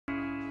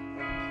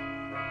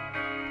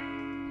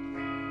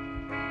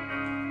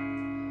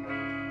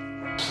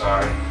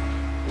Sorry.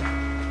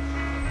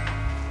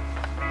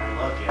 I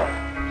love you.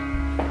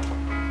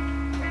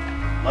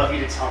 Love you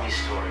to tell me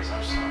stories.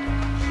 I'm sorry.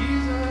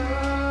 Jesus,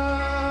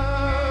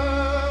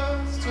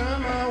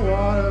 turn my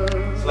water.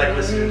 It's like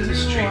listening to the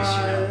streets,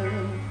 you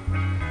know.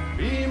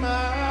 It's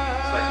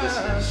like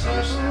listening to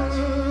summer sounds.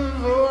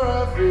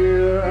 Like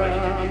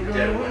you could be in the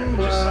dead of winter,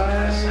 but just some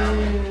kind of sound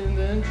like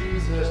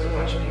just a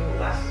bunch of people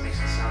laughing makes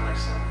it sound like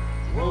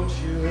something. Won't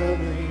you help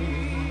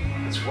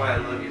me? That's why I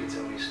love you to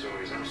tell me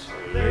stories. I'm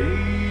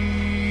sorry.